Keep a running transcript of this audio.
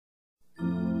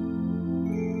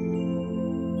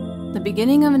The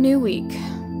beginning of a new week.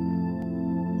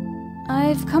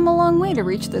 I've come a long way to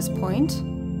reach this point.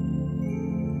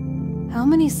 How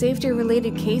many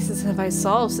safety-related cases have I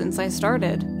solved since I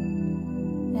started?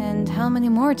 And how many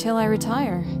more till I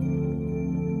retire?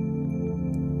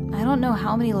 I don't know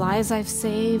how many lives I've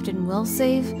saved and will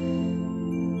save,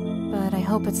 but I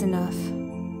hope it's enough.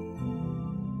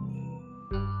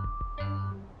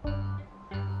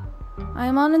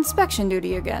 I'm on inspection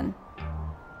duty again.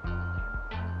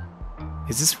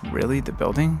 Is this really the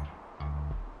building?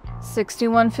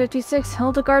 6156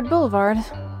 Hildegard Boulevard.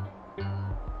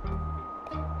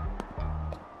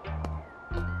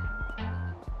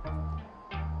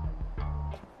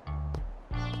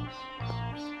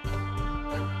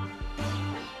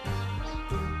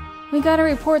 We got a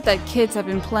report that kids have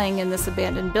been playing in this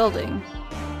abandoned building.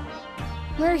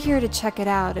 We're here to check it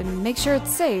out and make sure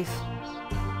it's safe.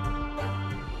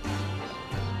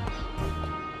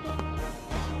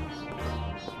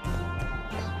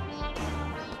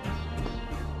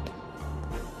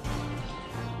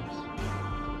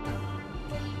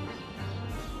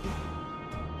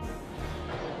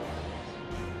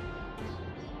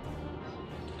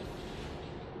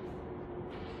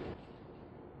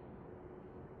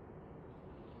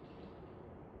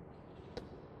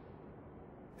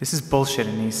 This is bullshit,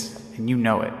 Annise, and you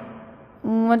know it.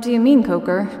 What do you mean,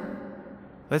 Coker?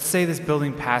 Let's say this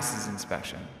building passes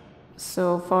inspection.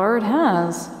 So far it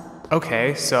has.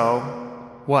 Okay, so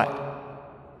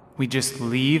what? We just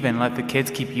leave and let the kids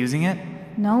keep using it?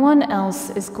 No one else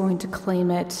is going to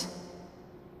claim it.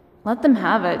 Let them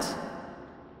have it.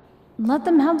 Let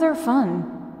them have their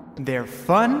fun. Their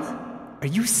fun? Are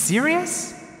you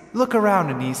serious? Look around,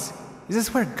 Annise. Is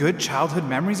this where good childhood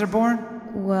memories are born?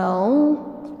 Well,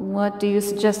 what do you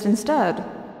suggest instead?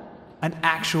 An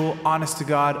actual,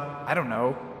 honest-to-God, I don't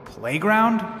know,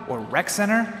 playground or rec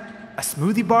center? A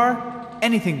smoothie bar?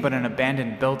 Anything but an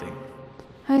abandoned building.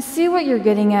 I see what you're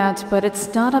getting at, but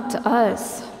it's not up to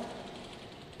us.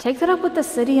 Take that up with the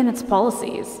city and its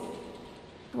policies.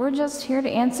 We're just here to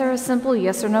answer a simple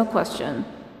yes or no question.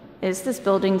 Is this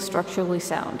building structurally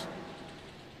sound?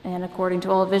 And according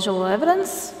to all visual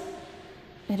evidence,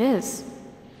 it is.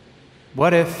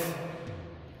 What if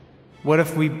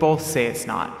we both say it's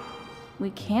not?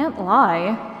 We can't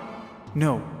lie.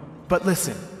 No, but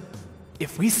listen.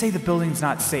 If we say the building's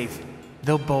not safe,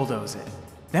 they'll bulldoze it.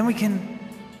 Then we can,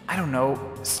 I don't know,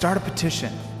 start a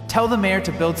petition. Tell the mayor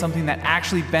to build something that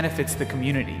actually benefits the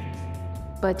community.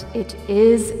 But it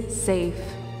is safe.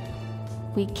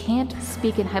 We can't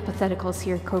speak in hypotheticals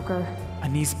here, Coker.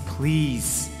 Annise,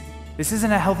 please. This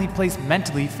isn't a healthy place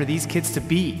mentally for these kids to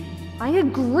be. I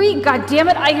agree,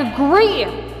 goddammit, I agree!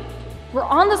 We're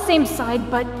on the same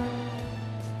side, but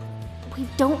we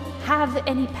don't have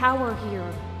any power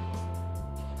here.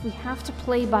 We have to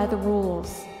play by the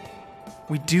rules.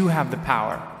 We do have the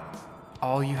power.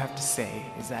 All you have to say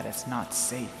is that it's not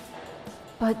safe.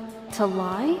 But to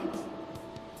lie?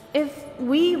 If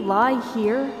we lie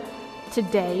here,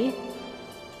 today,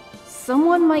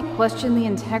 someone might question the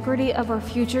integrity of our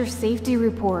future safety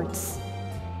reports.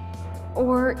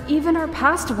 Or even our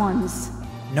past ones.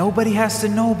 Nobody has to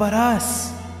know but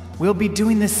us. We'll be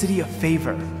doing this city a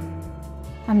favor.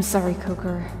 I'm sorry,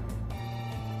 Coker.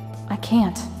 I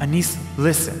can't. Annise,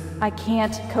 listen. I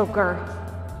can't, Coker.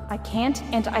 I can't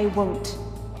and I won't.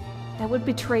 That would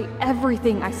betray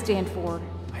everything I stand for.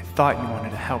 I thought you wanted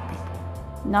to help people.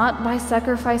 Not by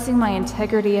sacrificing my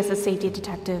integrity as a safety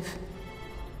detective.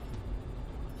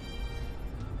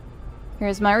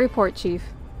 Here's my report, Chief.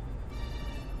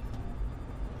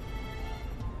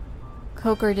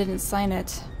 Coker didn't sign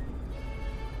it.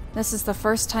 This is the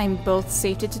first time both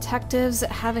safety detectives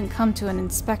haven't come to an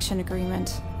inspection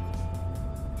agreement.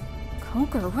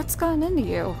 Coker, what's gotten into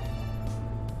you?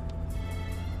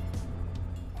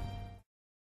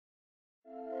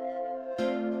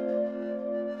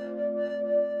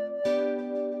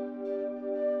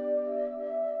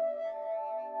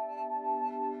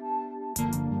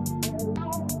 You